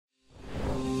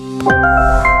Hello,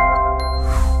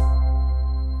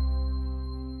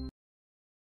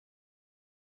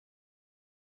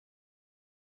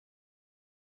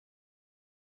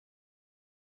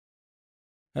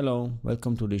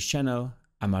 welcome to this channel.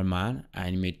 I'm Arman. I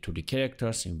animate 2D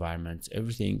characters, environments,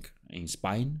 everything in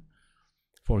Spine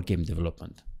for game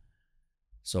development.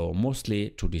 So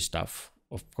mostly 2D stuff.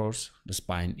 Of course, the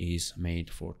Spine is made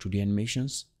for 2D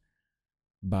animations.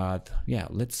 But yeah,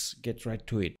 let's get right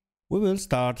to it. We will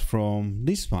start from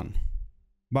this one.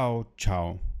 Bao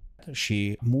Chao.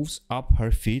 She moves up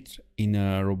her feet in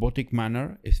a robotic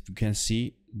manner. If you can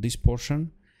see this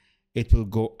portion, it will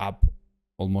go up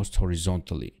almost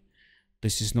horizontally.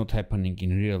 This is not happening in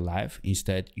real life.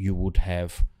 Instead, you would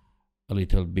have a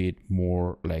little bit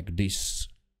more like this.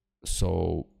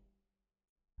 So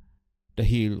the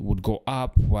heel would go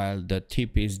up while the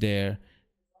tip is there.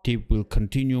 Tip will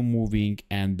continue moving,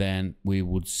 and then we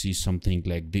would see something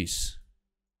like this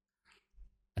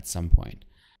at some point.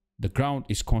 The ground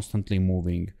is constantly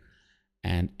moving,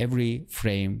 and every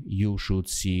frame you should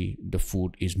see the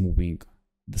foot is moving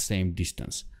the same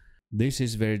distance. This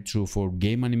is very true for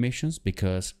game animations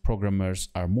because programmers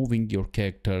are moving your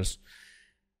characters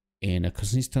in a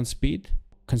consistent speed.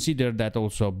 Consider that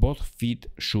also both feet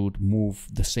should move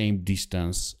the same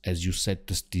distance as you set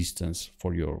this distance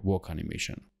for your walk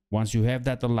animation. Once you have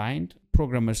that aligned,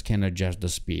 programmers can adjust the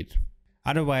speed.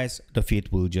 Otherwise, the feet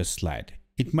will just slide.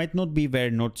 It might not be very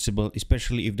noticeable,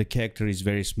 especially if the character is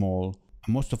very small.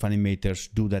 Most of animators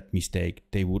do that mistake.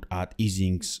 They would add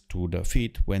easings to the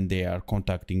feet when they are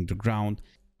contacting the ground.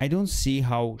 I don't see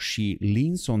how she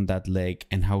leans on that leg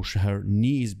and how her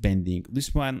knee is bending.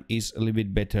 This one is a little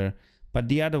bit better, but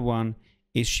the other one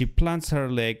is she plants her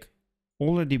leg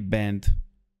already bent.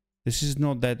 This is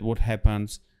not that what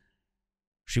happens.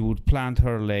 She would plant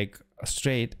her leg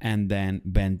straight and then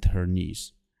bend her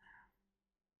knees.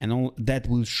 And all that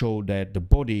will show that the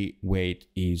body weight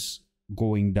is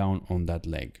going down on that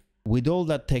leg. With all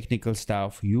that technical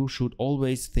stuff, you should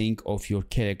always think of your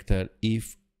character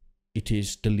if it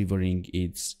is delivering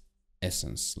its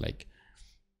essence, like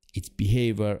its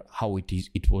behavior, how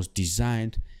it was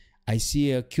designed. I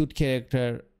see a cute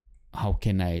character, how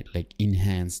can I like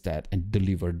enhance that and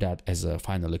deliver that as a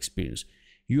final experience?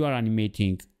 You are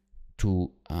animating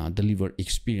to deliver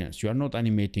experience. You are not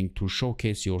animating to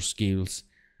showcase your skills,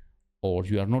 or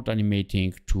you are not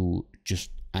animating to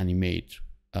just animate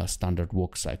a standard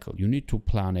walk cycle. You need to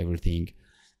plan everything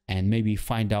and maybe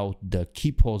find out the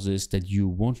key poses that you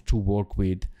want to work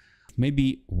with.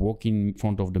 Maybe walk in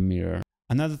front of the mirror.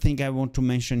 Another thing I want to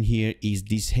mention here is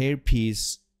this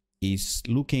hairpiece is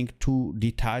looking too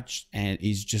detached and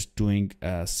is just doing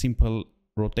a simple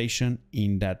rotation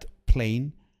in that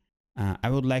plane.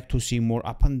 I would like to see more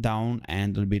up and down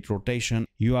and a little bit rotation.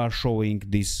 You are showing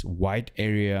this white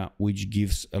area which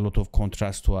gives a lot of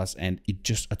contrast to us, and it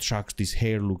just attracts. This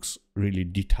hair looks really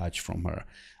detached from her.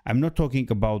 I'm not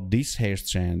talking about this hair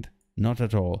strand, not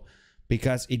at all,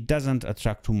 because it doesn't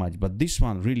attract too much, but this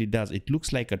one really does. It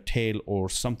looks like a tail or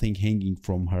something hanging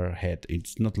from her head.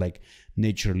 It's not like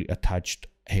naturally attached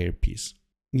hairpiece.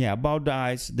 Yeah, about the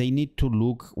eyes, they need to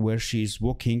look where she is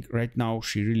walking. Right now,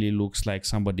 she really looks like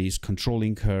somebody is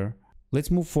controlling her.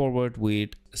 Let's move forward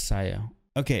with Saya.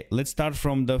 Okay, let's start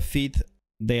from the feet.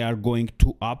 They are going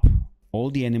to up. All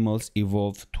the animals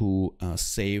evolve to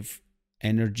save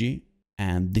energy.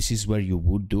 And this is where you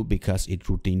would do, because it's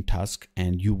routine task.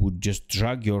 And you would just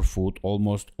drag your foot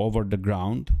almost over the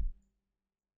ground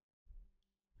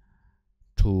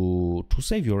to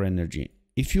save your energy.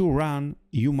 If you run,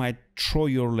 you might throw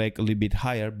your leg a little bit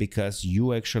higher because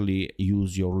you actually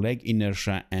use your leg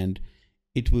inertia and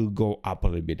it will go up a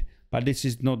little bit. But this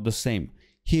is not the same.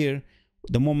 Here,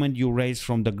 the moment you raise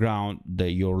from the ground,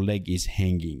 your leg is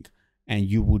hanging, and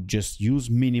you would just use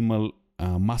minimal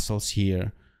muscles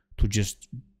here to just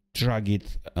drag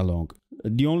it along.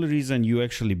 The only reason you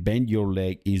actually bend your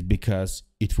leg is because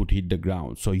it would hit the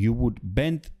ground. So you would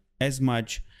bend as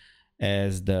much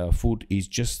as the foot is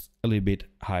just a little bit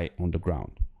high on the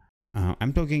ground.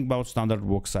 I'm talking about standard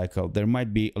walk cycle. There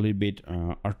might be a little bit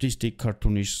artistic,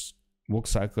 cartoonish walk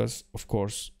cycles, of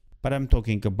course, but I'm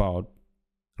talking about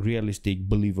realistic,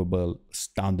 believable,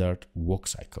 standard walk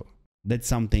cycle. That's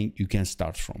something you can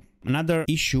start from. Another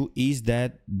issue is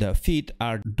that the feet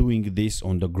are doing this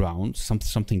on the ground,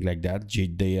 something like that.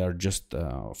 They are just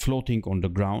floating on the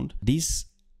ground. This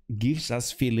gives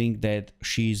us feeling that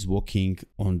she's walking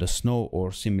on the snow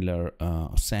or similar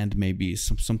sand, maybe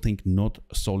something not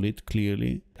solid.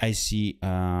 Clearly I see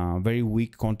very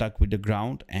weak contact with the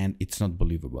ground, and it's not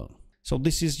believable. So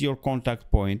this is your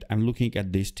contact point. I'm looking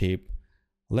at this tip.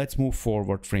 Let's move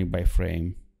forward frame by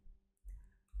frame.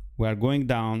 We are going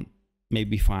down,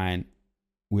 maybe fine.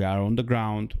 We are on the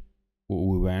ground,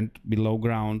 we went below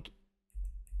ground,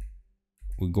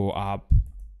 we go up,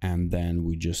 and then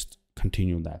we just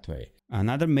continue that way.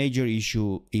 Another major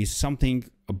issue is something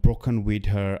broken with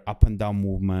her up and down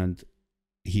movement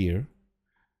here.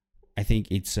 I think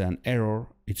it's an error.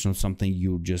 It's not something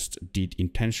you just did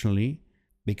intentionally,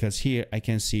 because here I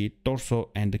can see torso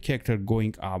and the character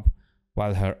going up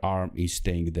while her arm is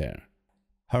staying there.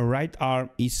 Her right arm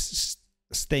is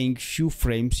staying few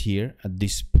frames here at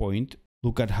this point.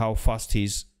 Look at how fast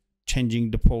he's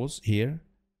changing the pose here,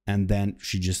 and then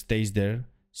she just stays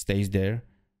there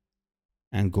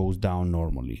and goes down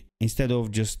normally. Instead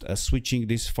of just switching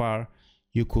this far,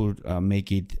 you could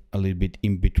make it a little bit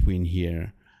in between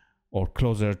here or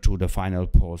closer to the final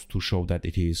pose to show that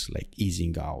it is like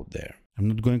easing out there. I'm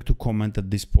not going to comment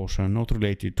at this portion, not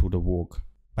related to the walk,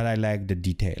 but I like the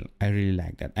detail. I really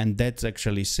like that. And that's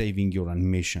actually saving your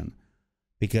animation,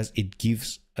 because it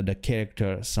gives the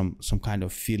character some kind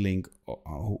of feeling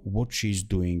of what she's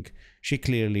doing. She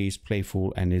clearly is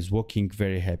playful and is walking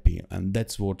very happy, and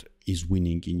that's what is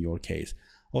winning in your case.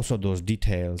 Also, those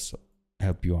details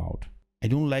help you out. I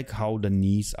don't like how the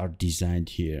knees are designed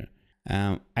here.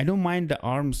 I don't mind the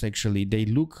arms, actually. They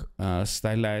look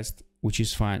stylized, which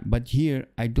is fine, but here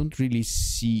I don't really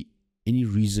see any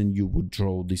reason you would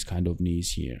draw this kind of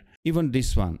knees here. Even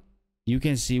this one, you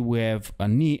can see we have a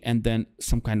knee and then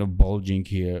some kind of bulging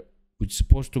here, which is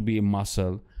supposed to be a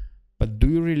muscle. But do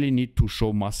you really need to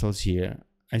show muscles here?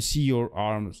 I see your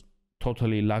arms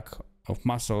totally lack of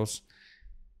muscles.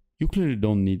 You clearly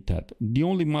don't need that. The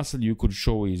only muscle you could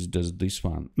show is just this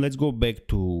one. Let's go back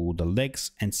to the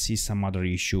legs and see some other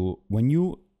issue. When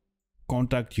you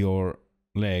contact your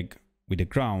leg with the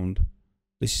ground,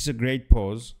 this is a great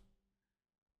pose,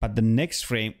 but the next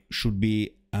frame should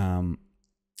be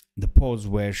the pose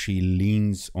where she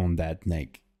leans on that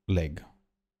leg,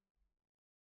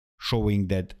 showing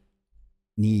that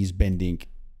knee is bending.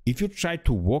 If you try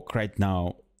to walk right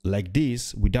now like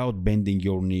this without bending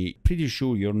your knee, pretty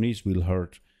sure your knees will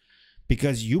hurt,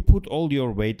 because you put all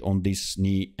your weight on this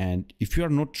knee, and if you are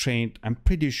not trained, I'm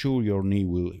pretty sure your knee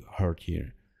will hurt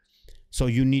here. So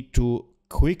you need to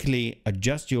quickly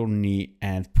adjust your knee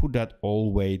and put that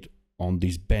all weight on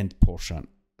this bent portion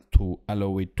to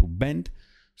allow it to bend.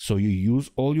 So you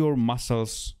use all your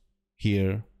muscles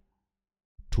here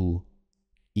to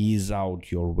ease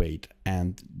out your weight,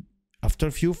 and after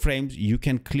a few frames you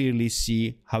can clearly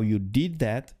see how you did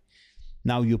that.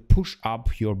 Now you push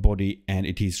up your body and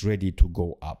it is ready to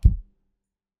go up.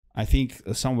 I think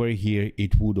somewhere here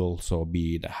it would also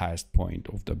be the highest point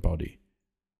of the body,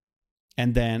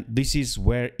 and then this is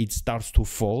where it starts to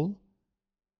fall.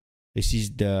 This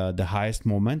is the highest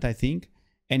moment, I think,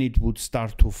 and it would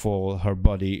start to fall. Her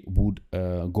body would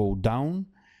go down.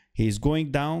 He's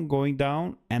going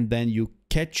down, and then you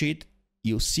catch it,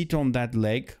 you sit on that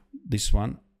leg, this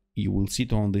one, you will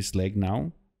sit on this leg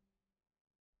now,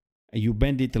 you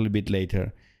bend it a little bit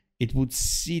later, it would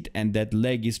sit, and that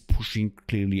leg is pushing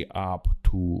clearly up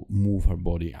to move her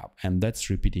body up, and that's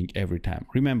repeating every time.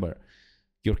 Remember,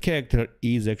 your character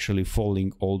is actually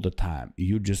falling all the time.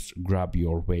 You just grab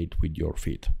your weight with your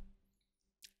feet.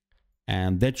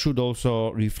 And that should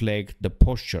also reflect the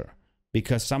posture,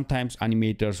 because sometimes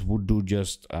animators would do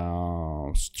just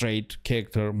straight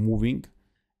character moving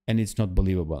and it's not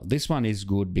believable. This one is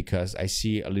good because I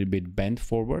see a little bit bent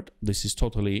forward. This is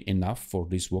totally enough for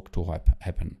this walk to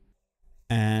happen.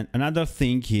 And another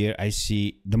thing here, I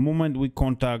see the moment we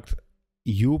contact,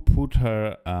 you put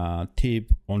her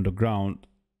tip on the ground,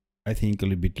 I think a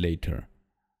little bit later.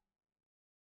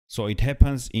 So it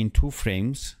happens in 2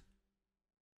 frames.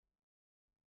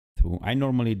 I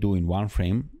normally do in 1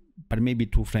 frame, but maybe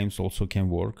 2 frames also can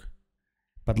work.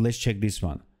 But let's check this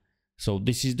one. So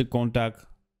this is the contact,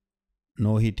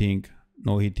 no hitting,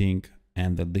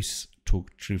 and this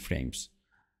took 3 frames.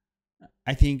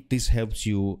 I think this helps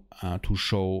you to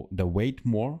show the weight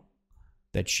more,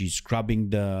 that she's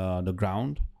grabbing the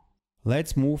ground.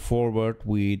 Let's move forward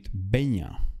with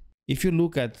Benya. If you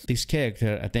look at this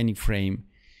character at any frame,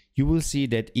 you will see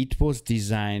that it was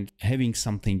designed having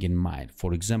something in mind.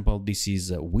 For example, this is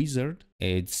a wizard.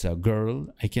 It's a girl,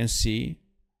 I can see,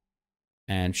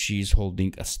 and she's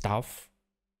holding a staff.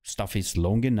 Staff is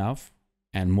long enough,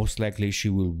 and most likely she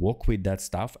will walk with that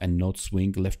staff and not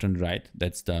swing left and right.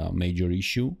 That's the major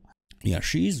issue. Yeah,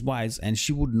 she is wise, and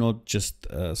she would not just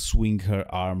swing her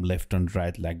arm left and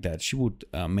right like that. She would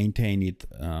maintain it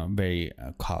very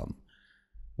calm.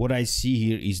 What I see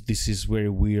here is this is very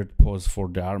weird pose for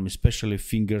the arm, especially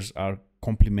fingers are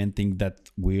complementing that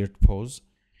weird pose.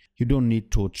 You don't need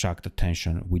to attract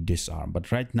attention with this arm,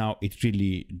 but right now it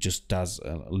really just does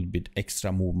a little bit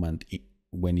extra movement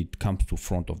when it comes to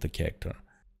front of the character.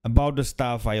 About the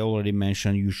staff, I already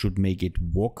mentioned you should make it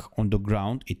walk on the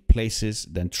ground. It places,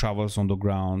 then travels on the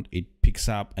ground. It picks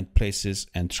up and places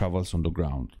and travels on the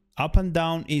ground. Up and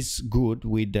down is good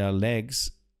with the legs.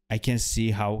 I can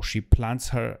see how she plants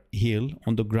her heel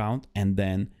on the ground and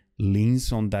then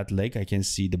leans on that leg. I can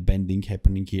see the bending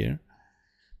happening here.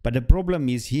 But the problem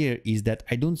is here is that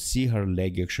I don't see her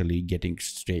leg actually getting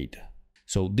straight.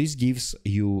 So this gives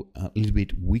you a little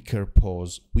bit weaker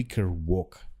pose, weaker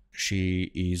walk. She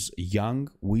is a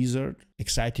young wizard,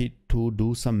 excited to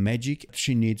do some magic.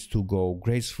 She needs to go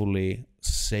gracefully,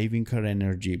 saving her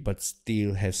energy, but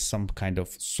still has some kind of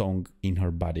song in her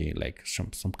body, like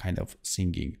some kind of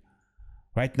singing.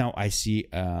 Right now I see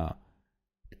a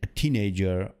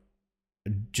teenager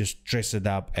just dressed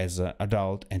up as an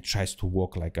adult and tries to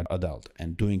walk like an adult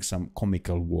and doing some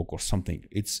comical walk or something.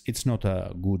 It's not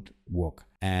a good walk.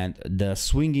 And the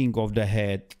swinging of the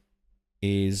head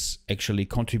is actually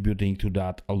contributing to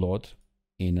that a lot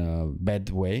in a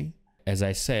bad way. As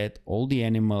I said, all the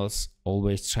animals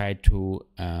always try to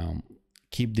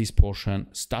keep this portion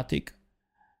static.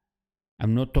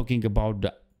 I'm not talking about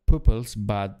the pupils,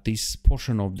 but this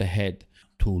portion of the head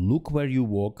to look where you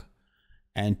walk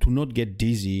and to not get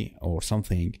dizzy or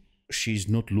something. She's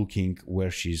not looking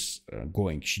where she's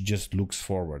going. She just looks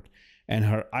forward. And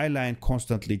her eye line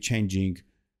constantly changing.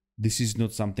 This is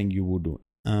not something you would do.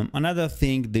 Another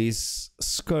thing, this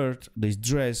skirt, this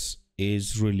dress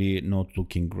is really not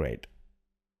looking great.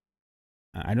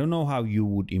 I don't know how you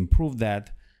would improve that,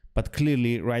 but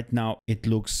clearly right now it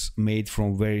looks made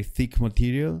from very thick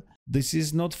material. This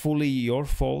is not fully your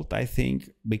fault, I think,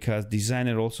 because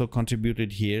designer also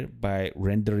contributed here by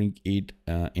rendering it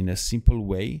in a simple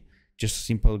way, just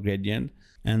simple gradient.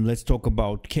 And let's talk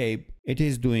about cape. It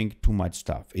is doing too much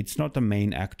stuff. It's not a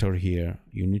main actor here.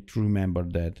 You need to remember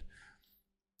that.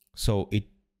 So it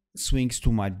swings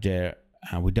too much there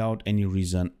without any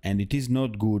reason, and it is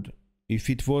not good. If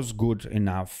it was good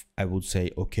enough, I would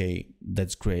say, okay,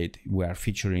 that's great. We are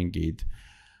featuring it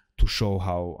to show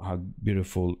how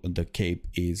beautiful the cape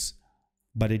is,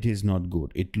 but it is not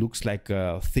good. It looks like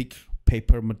a thick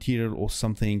paper material or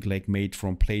something like made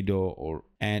from Play-Doh,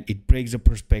 and it breaks the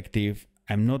perspective.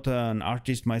 I'm not an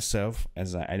artist myself,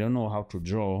 as I don't know how to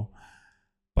draw,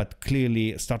 but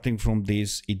clearly starting from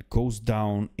this, it goes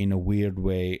down in a weird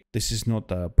way. This is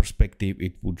not a perspective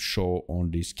it would show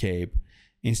on this cape.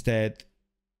 Instead,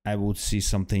 I would see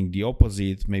something the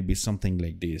opposite, maybe something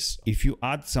like this. If you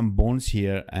add some bones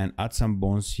here and add some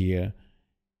bones here,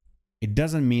 it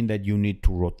doesn't mean that you need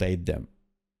to rotate them.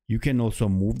 You can also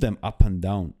move them up and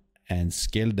down and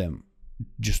scale them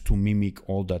just to mimic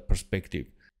all that perspective.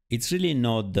 It's really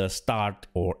not the start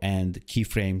or end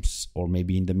keyframes or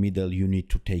maybe in the middle you need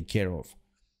to take care of.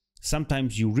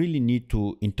 Sometimes you really need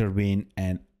to intervene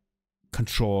and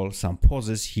control some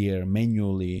poses here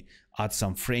manually, add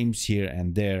some frames here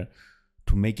and there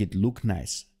to make it look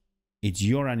nice. It's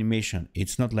your animation.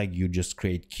 It's not like you just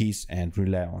create keys and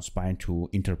rely on Spine to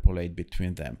interpolate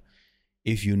between them.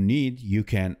 If you need, you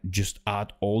can just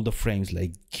add all the frames,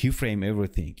 like keyframe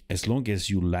everything, as long as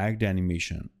you like the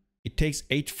animation. It takes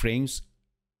 8 frames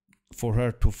for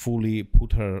her to fully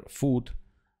put her foot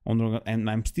on the ground, and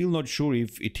I'm still not sure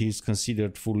if it is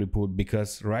considered fully put,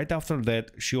 because right after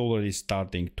that she already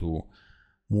starting to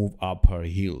move up her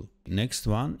heel. Next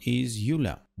one is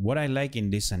Yula. What I like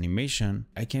in this animation,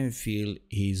 I can feel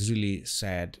he's really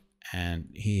sad and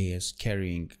he is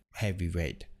carrying heavy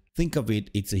weight. Think of it,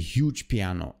 it's a huge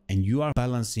piano and you are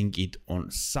balancing it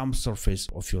on some surface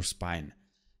of your spine.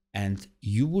 And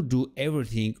you would do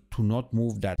everything to not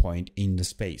move that point in the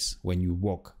space when you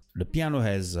walk. The piano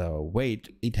has weight,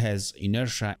 it has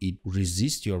inertia, it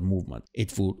resists your movement.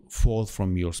 It would fall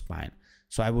from your spine.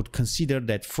 So I would consider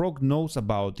that Frog knows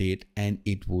about it and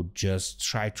it would just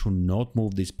try to not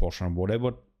move this portion.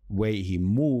 Whatever way he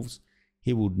moves,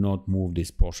 he would not move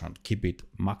this portion. Keep it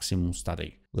maximum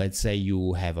static. Let's say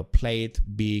you have a plate,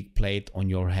 big plate on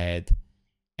your head,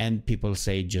 and people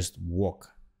say just walk.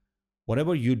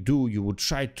 Whatever you do, you would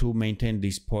try to maintain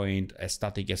this point as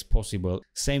static as possible.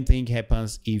 Same thing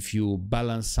happens if you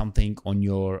balance something on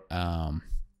your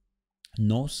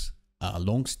nose, a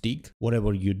long stick.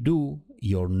 Whatever you do,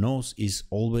 your nose is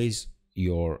always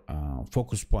your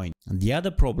focus point. And the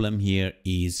other problem here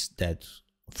is that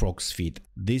Frog's feet.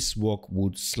 This walk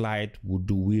would slide, would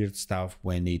do weird stuff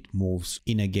when it moves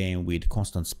in a game with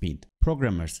constant speed.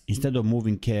 Programmers, instead of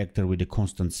moving character with a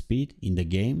constant speed in the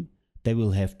game, they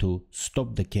will have to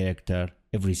stop the character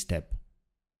every step.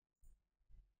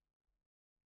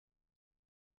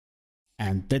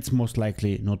 And that's most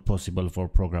likely not possible for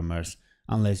programmers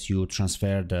unless you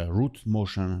transfer the root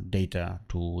motion data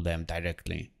to them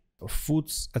directly.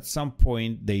 Foots, at some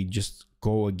point, they just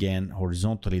go again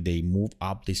horizontally, they move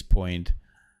up this point.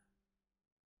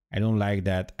 I don't like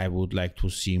that. I would like to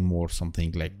see more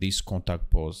something like this contact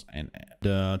pose, and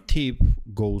the tip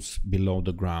goes below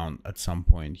the ground at some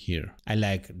point here. I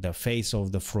like the face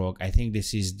of the frog. I think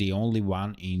this is the only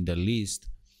one in the list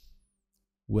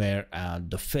where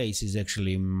the face is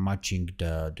actually matching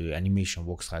the animation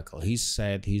walk cycle. He's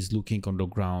sad, he's looking on the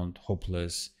ground,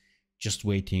 hopeless, just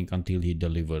waiting until he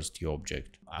delivers the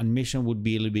object. Animation would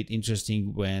be a little bit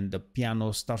interesting when the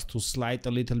piano starts to slide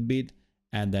a little bit,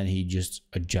 and then he just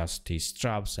adjusts his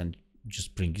straps and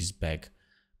just brings it back.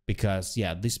 Because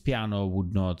yeah, this piano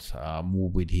would not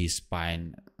move with his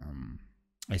spine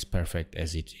as perfect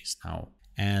as it is now.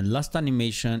 And last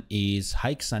animation is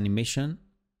Hayk's animation.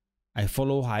 I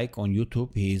follow Hayk on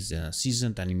YouTube. He's a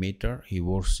seasoned animator. He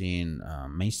works in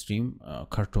mainstream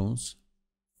cartoons,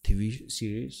 TV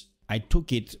series. I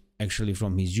took it actually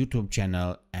from his YouTube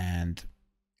channel and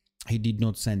he did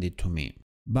not send it to me.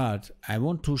 But I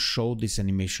want to show this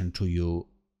animation to you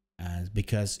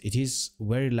because it is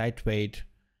very lightweight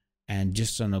and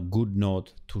just on a good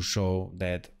note to show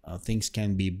that things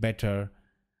can be better,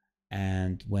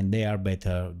 and when they are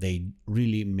better, they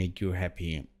really make you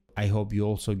happy. I hope you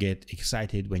also get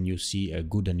excited when you see a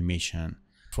good animation.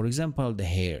 For example, the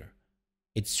hair.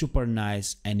 It's super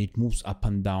nice and it moves up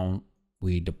and down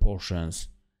with the portions.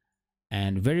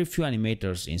 And very few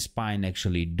animators in Spine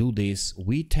actually do this.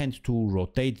 We tend to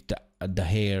rotate the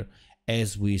hair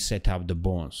as we set up the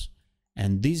bones.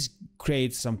 And this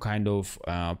creates some kind of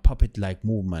puppet-like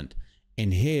movement.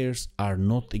 And hairs are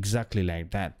not exactly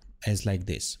like that, as like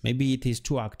this. Maybe it is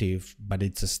too active, but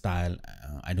it's a style.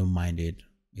 I don't mind it.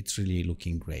 It's really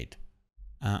looking great.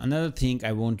 Another thing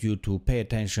I want you to pay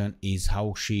attention is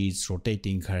how she's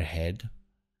rotating her head.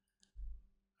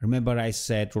 Remember I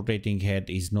said rotating head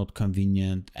is not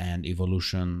convenient, and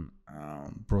evolution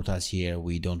brought us here.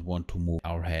 We don't want to move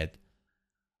our head.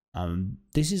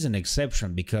 This is an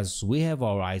exception because we have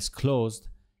our eyes closed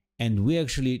and we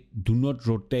actually do not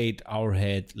rotate our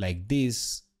head like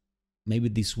this. Maybe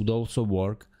this would also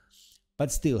work,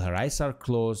 but still her eyes are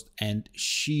closed and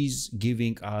she's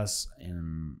giving us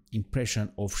an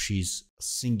impression of she's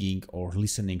singing or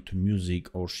listening to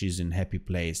music, or she's in a happy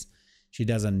place. She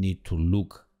doesn't need to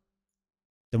look.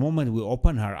 The moment we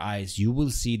open her eyes, you will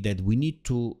see that we need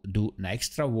to do an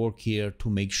extra work here to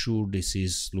make sure this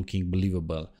is looking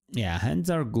believable. Yeah, hands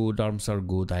are good, arms are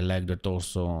good. I like that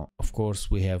also. Of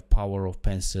course, we have power of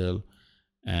pencil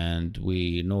and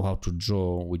we know how to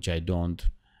draw, which I don't.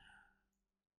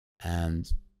 And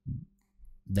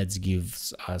that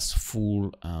gives us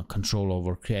full control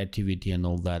over creativity and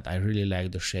all that. I really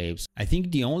like the shapes. I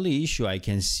think the only issue I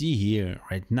can see here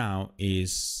right now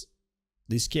is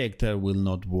this character will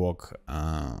not walk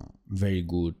very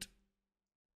good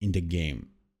in the game,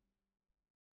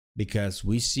 because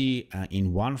we see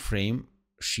in one frame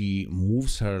she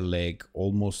moves her leg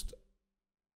almost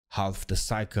half the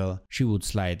cycle she would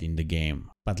slide in the game.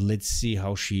 But let's see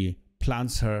how she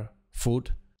plants her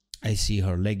foot. I see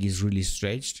her leg is really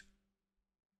stretched,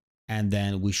 and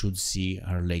then we should see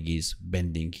her leg is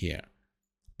bending here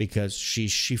because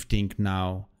she's shifting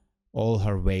now all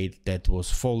her weight that was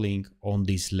falling on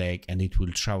this leg, and it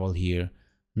will travel here.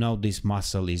 Now this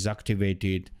muscle is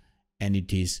activated and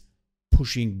it is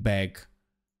pushing back,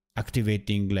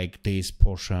 activating like this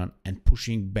portion and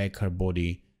pushing back her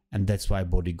body, and that's why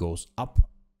body goes up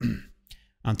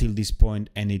until this point,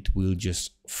 and it will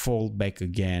just fall back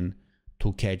again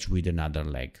to catch with another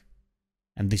leg.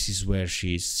 And this is where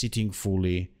she's sitting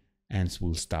fully and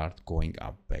will start going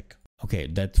up back. Okay,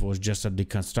 that was just a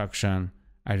deconstruction.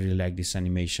 I really like this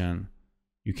animation.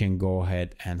 You can go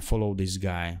ahead and follow this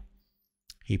guy.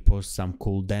 He posts some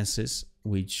cool dances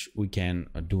which we can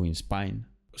do in Spine.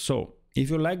 So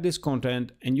if you like this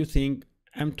content and you think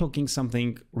I'm talking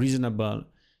something reasonable,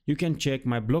 you can check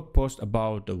my blog post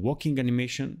about the walking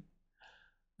animation,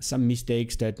 some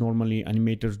mistakes that normally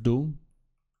animators do.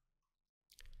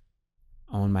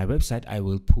 On my website I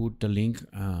will put the link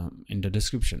in the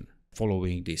description,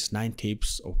 following these 9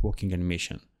 tips of walking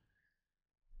animation.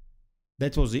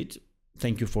 That was it.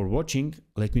 Thank you for watching.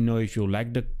 Let me know if you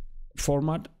like the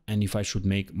format and if I should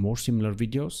make more similar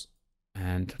videos.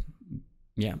 And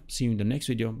yeah, see you in the next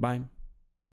video. Bye.